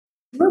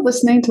You're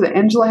listening to the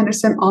Angela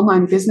Henderson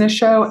Online Business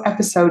Show,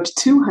 episode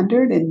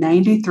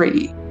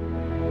 293.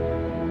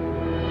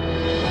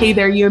 Hey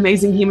there, you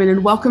amazing human,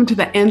 and welcome to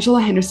the Angela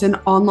Henderson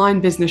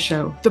Online Business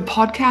Show, the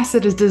podcast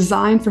that is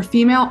designed for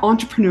female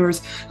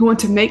entrepreneurs who want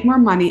to make more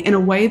money in a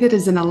way that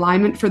is in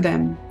alignment for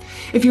them.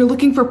 If you're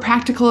looking for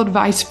practical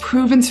advice,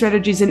 proven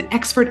strategies, and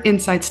expert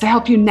insights to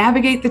help you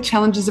navigate the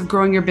challenges of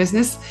growing your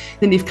business,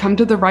 then you've come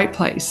to the right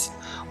place.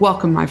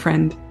 Welcome, my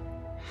friend.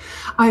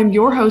 I am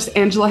your host,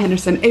 Angela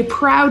Henderson, a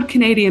proud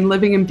Canadian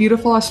living in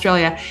beautiful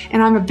Australia,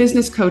 and I'm a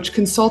business coach,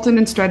 consultant,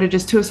 and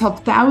strategist who has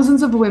helped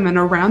thousands of women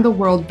around the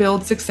world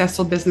build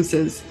successful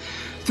businesses.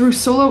 Through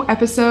solo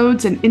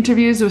episodes and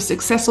interviews with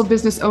successful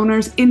business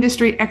owners,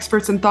 industry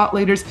experts, and thought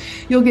leaders,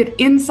 you'll get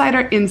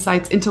insider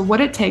insights into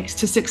what it takes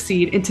to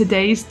succeed in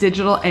today's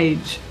digital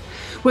age.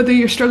 Whether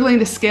you're struggling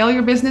to scale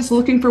your business,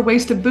 looking for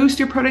ways to boost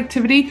your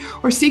productivity,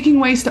 or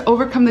seeking ways to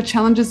overcome the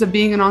challenges of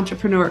being an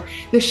entrepreneur,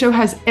 this show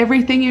has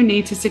everything you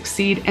need to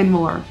succeed and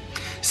more.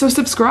 So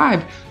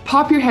subscribe,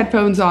 pop your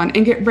headphones on,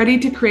 and get ready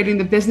to creating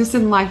the business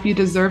and life you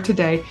deserve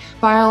today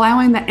by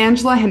allowing the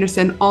Angela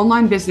Henderson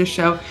Online Business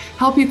Show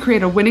help you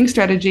create a winning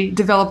strategy,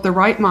 develop the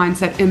right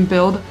mindset, and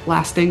build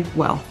lasting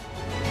wealth.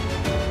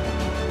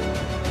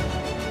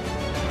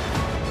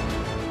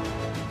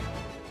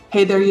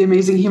 Hey there, you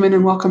amazing human,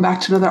 and welcome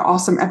back to another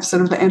awesome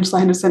episode of the Angela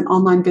Henderson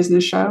Online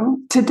Business Show.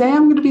 Today,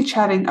 I'm going to be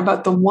chatting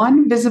about the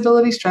one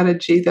visibility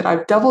strategy that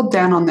I've doubled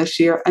down on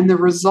this year, and the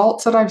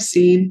results that I've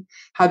seen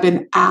have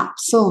been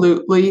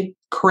absolutely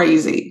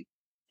crazy.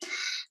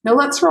 Now,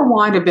 let's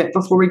rewind a bit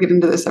before we get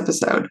into this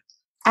episode.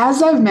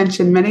 As I've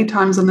mentioned many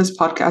times on this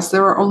podcast,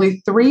 there are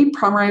only three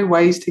primary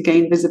ways to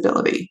gain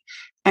visibility: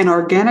 an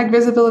organic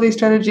visibility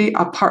strategy,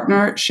 a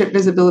partnership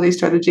visibility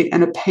strategy,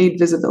 and a paid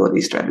visibility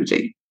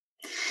strategy.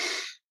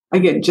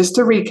 Again, just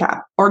to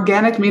recap,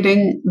 organic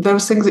meaning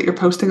those things that you're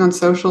posting on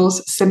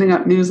socials, sending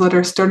out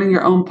newsletters, starting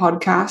your own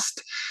podcast,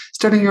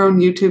 starting your own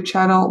YouTube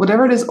channel,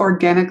 whatever it is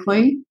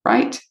organically,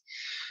 right?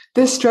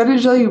 This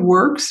strategy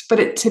works, but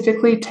it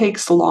typically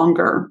takes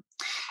longer.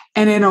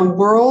 And in a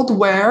world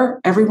where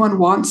everyone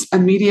wants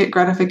immediate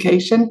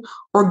gratification,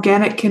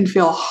 organic can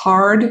feel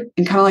hard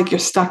and kind of like you're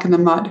stuck in the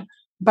mud.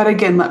 But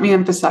again, let me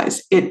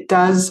emphasize, it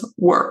does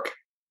work.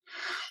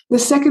 The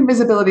second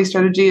visibility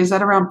strategy is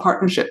that around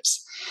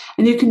partnerships.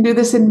 And you can do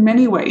this in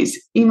many ways: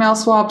 email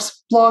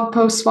swaps, blog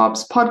post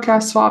swaps,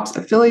 podcast swaps,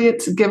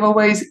 affiliates,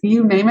 giveaways,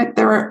 you name it.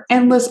 There are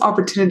endless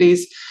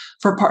opportunities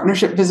for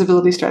partnership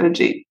visibility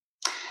strategy.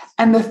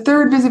 And the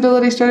third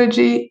visibility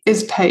strategy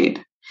is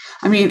paid.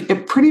 I mean,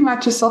 it pretty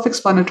much is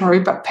self-explanatory,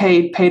 but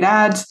paid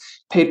ads,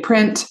 paid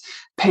print,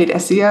 paid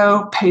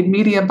SEO, paid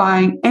media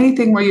buying,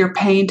 anything where you're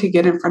paying to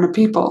get in front of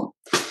people.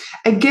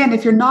 Again,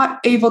 if you're not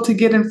able to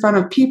get in front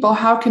of people,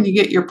 how can you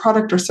get your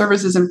product or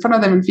services in front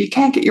of them? And if you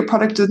can't get your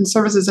product and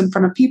services in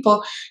front of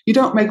people, you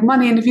don't make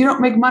money. And if you don't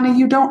make money,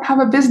 you don't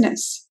have a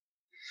business.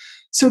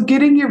 So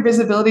getting your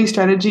visibility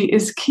strategy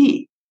is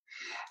key.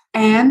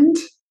 And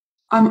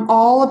I'm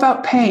all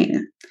about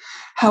paying.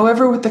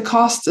 However, with the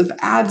costs of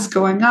ads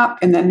going up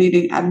and then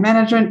needing ad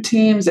management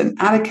teams and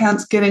ad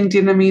accounts getting,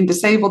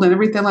 disabled and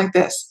everything like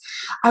this,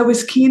 I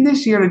was keen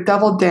this year to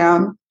double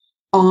down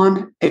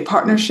on a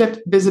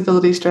partnership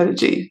visibility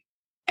strategy.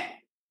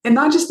 And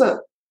not just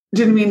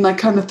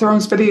kind of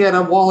throwing spaghetti at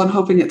a wall and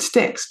hoping it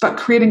sticks, but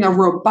creating a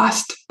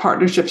robust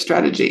partnership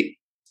strategy.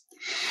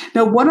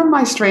 Now, one of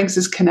my strengths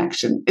is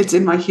connection. It's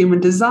in my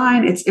human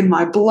design. It's in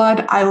my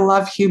blood. I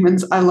love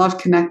humans. I love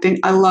connecting.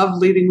 I love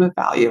leading with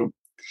value.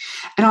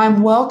 And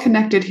I'm well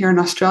connected here in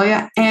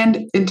Australia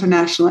and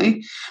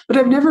internationally, but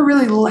I've never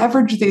really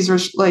leveraged these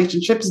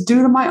relationships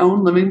due to my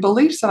own limiting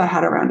beliefs that I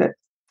had around it.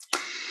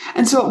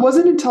 And so it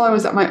wasn't until I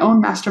was at my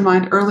own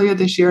mastermind earlier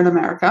this year in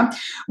America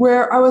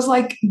where I was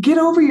like, get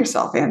over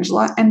yourself,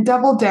 Angela, and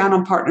double down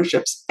on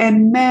partnerships.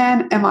 And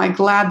man, am I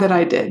glad that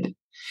I did.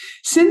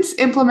 Since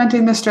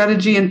implementing this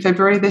strategy in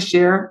February this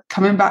year,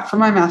 coming back from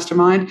my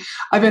mastermind,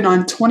 I've been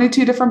on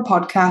 22 different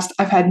podcasts.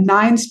 I've had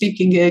 9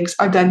 speaking gigs.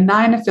 I've done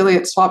 9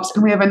 affiliate swaps,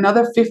 and we have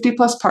another 50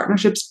 plus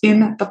partnerships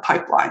in the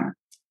pipeline.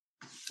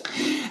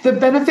 The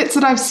benefits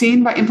that I've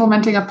seen by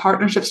implementing a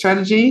partnership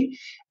strategy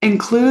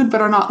include,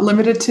 but are not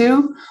limited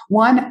to: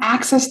 1,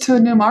 access to a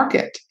new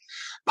market.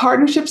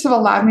 Partnerships have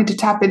allowed me to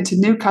tap into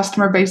new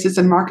customer bases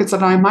and markets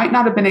that I might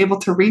not have been able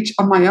to reach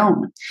on my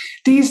own.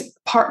 These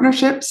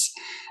partnerships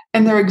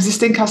and their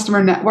existing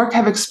customer network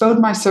have exposed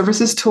my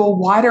services to a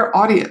wider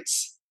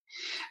audience.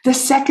 The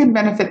second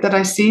benefit that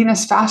I've seen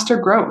is faster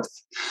growth.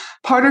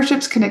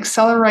 Partnerships can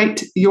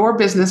accelerate your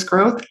business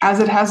growth, as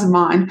it has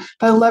mine,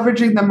 by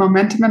leveraging the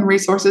momentum and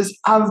resources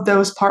of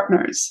those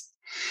partners.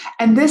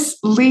 And this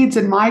leads,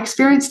 in my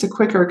experience, to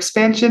quicker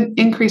expansion,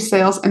 increased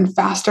sales, and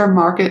faster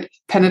market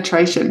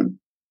penetration.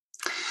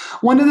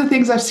 One of the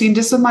things I've seen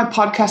just with my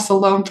podcast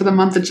alone for the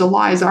month of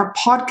July is our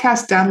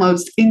podcast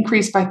downloads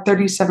increased by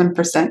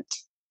 37%.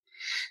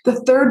 The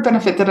third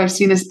benefit that I've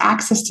seen is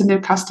access to new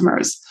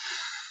customers.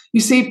 You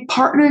see,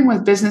 partnering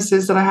with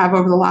businesses that I have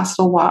over the last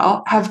little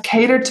while have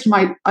catered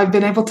to I've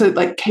been able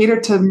to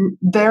cater to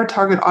their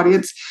target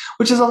audience,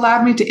 which has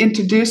allowed me to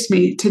introduce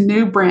me to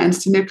new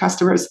brands, to new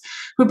customers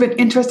who've been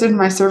interested in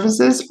my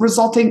services,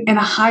 resulting in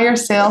a higher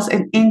sales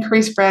and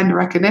increased brand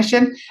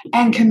recognition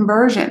and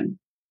conversion.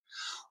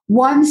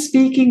 One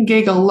speaking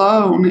gig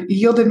alone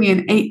yielded me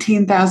an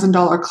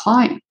 $18,000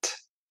 client,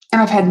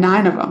 and I've had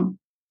 9 of them.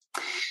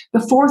 The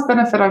fourth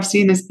benefit I've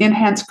seen is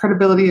enhanced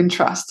credibility and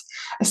trust.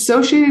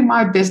 Associating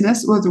my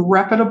business with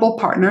reputable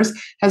partners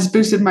has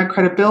boosted my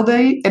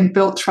credibility and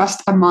built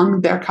trust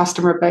among their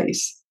customer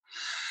base.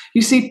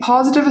 You see,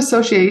 positive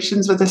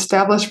associations with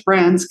established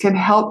brands can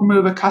help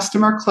move a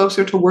customer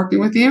closer to working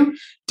with you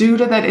due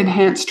to that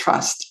enhanced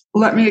trust.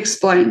 Let me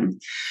explain.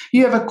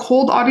 You have a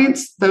cold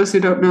audience, those who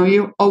don't know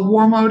you, a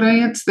warm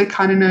audience, they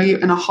kind of know you,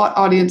 and a hot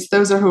audience,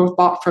 those are who have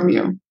bought from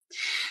you.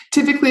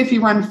 Typically, if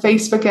you run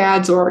Facebook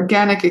ads or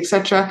organic,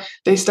 etc.,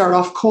 they start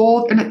off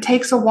cold, and it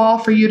takes a while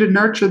for you to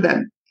nurture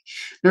them.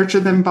 Nurture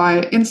them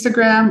via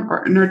Instagram,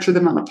 or nurture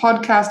them on a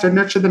podcast, or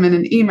nurture them in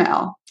an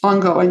email,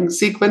 ongoing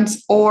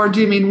sequence, or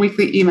do you mean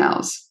weekly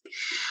emails?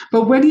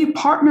 But when you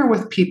partner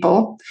with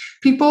people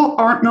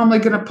aren't normally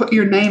going to put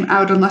your name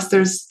out unless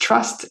there's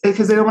trust,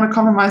 because they don't want to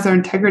compromise their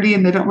integrity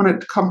and they don't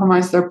want to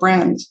compromise their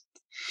brand.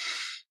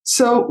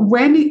 So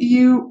when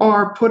you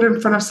are put in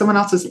front of someone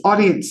else's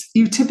audience,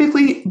 you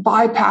typically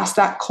bypass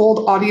that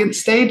cold audience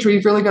stage where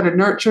you've really got to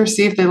nurture,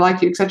 see if they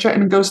like you, etc.,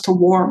 and it goes to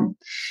warm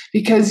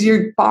because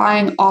you're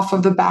buying off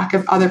of the back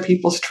of other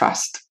people's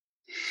trust.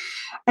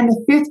 And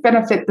the fifth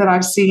benefit that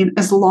I've seen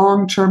is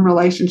long-term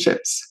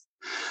relationships.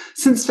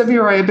 Since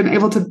February, I've been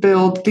able to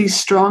build these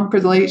strong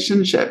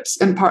relationships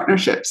and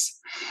partnerships.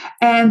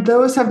 And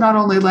those have not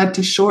only led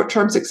to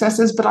short-term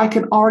successes, but I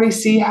can already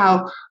see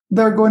how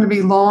they're going to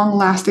be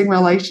long-lasting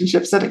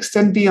relationships that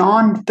extend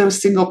beyond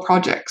those single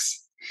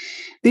projects.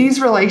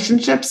 These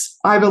relationships,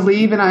 I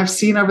believe, and I've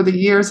seen over the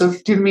years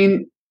of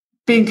being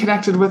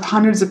connected with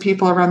hundreds of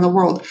people around the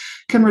world,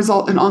 can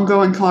result in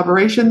ongoing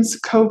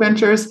collaborations,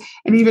 co-ventures,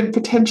 and even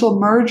potential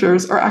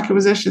mergers or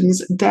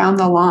acquisitions down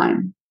the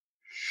line.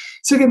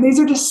 So again, these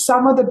are just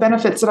some of the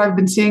benefits that I've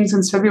been seeing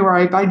since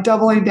February by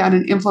doubling down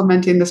and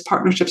implementing this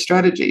partnership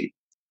strategy.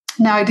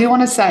 Now, I do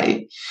want to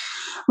say,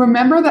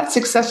 remember that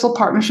successful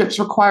partnerships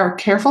require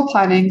careful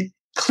planning,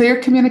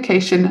 clear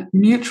communication,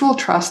 mutual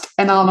trust,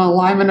 and an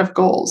alignment of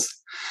goals.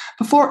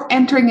 Before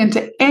entering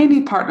into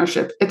any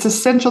partnership, it's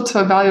essential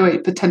to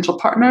evaluate potential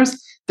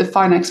partners,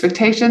 define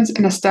expectations,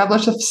 and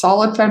establish a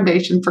solid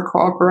foundation for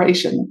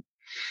cooperation.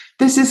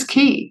 This is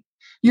key.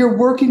 You're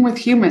working with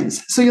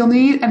humans, so you'll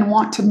need and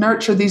want to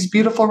nurture these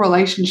beautiful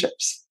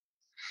relationships.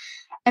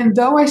 And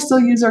though I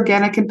still use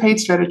organic and paid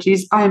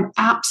strategies, I am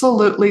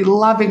absolutely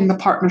loving the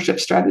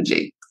partnership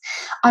strategy.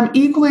 I'm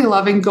equally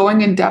loving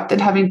going in depth and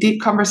having deep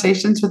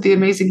conversations with the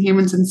amazing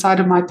humans inside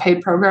of my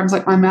paid programs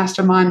like my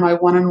mastermind, my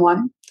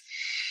one-on-one.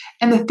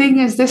 And the thing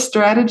is, this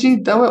strategy,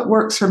 though it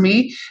works for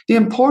me, the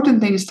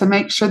important thing is to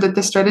make sure that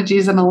this strategy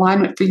is in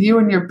alignment for you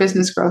and your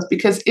business growth,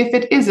 because if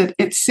it isn't,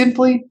 it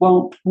simply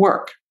won't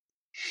work.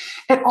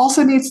 It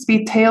also needs to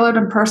be tailored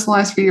and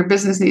personalized for your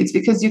business needs,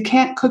 because you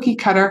can't cookie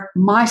cutter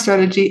my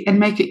strategy and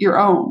make it your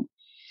own.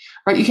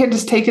 Right? You can't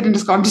just take it and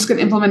just go, I'm just going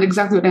to implement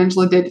exactly what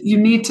Angela did. You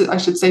need to, I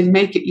should say,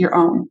 make it your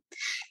own.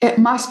 It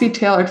must be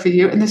tailored for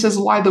you. And this is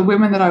why the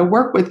women that I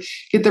work with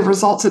get the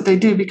results that they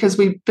do, because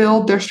we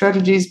build their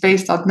strategies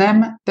based on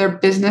them, their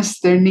business,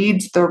 their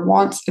needs, their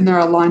wants, and their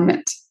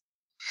alignment.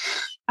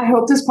 I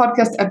hope this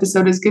podcast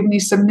episode has given you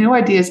some new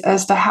ideas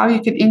as to how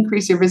you can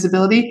increase your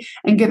visibility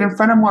and get in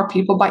front of more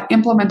people by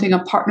implementing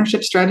a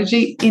partnership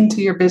strategy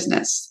into your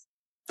business.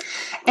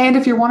 And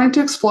if you're wanting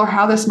to explore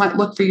how this might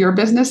look for your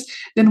business,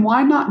 then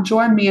why not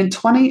join me and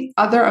 20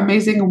 other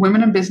amazing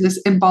women in business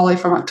in Bali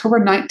from October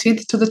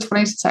 19th to the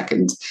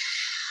 22nd?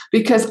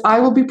 Because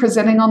I will be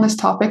presenting on this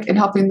topic and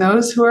helping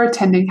those who are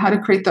attending how to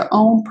create their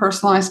own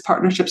personalized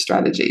partnership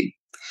strategy.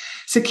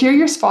 Secure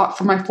your spot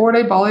for my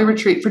 4-day Bali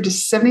retreat for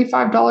just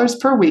 $75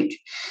 per week.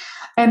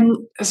 And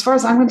as far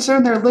as I'm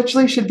concerned, there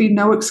literally should be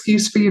no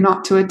excuse for you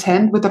not to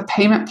attend with a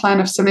payment plan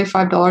of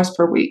 $75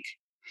 per week.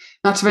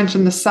 Not to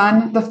mention the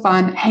sun, the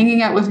fun,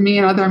 hanging out with me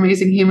and other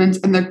amazing humans,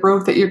 and the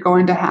growth that you're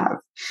going to have.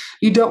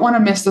 You don't want to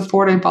miss the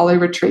 4-day Bali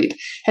retreat.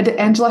 Head to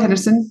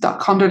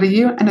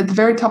angelahenderson.com.au and at the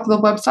very top of the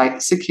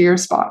website, secure your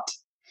spot.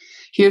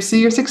 Here's to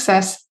your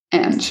success,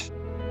 Ange.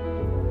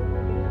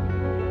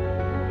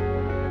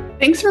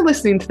 Thanks for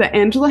listening to the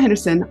Angela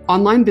Henderson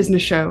Online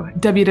Business Show,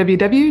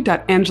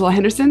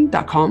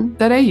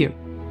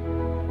 www.angelahenderson.com.au.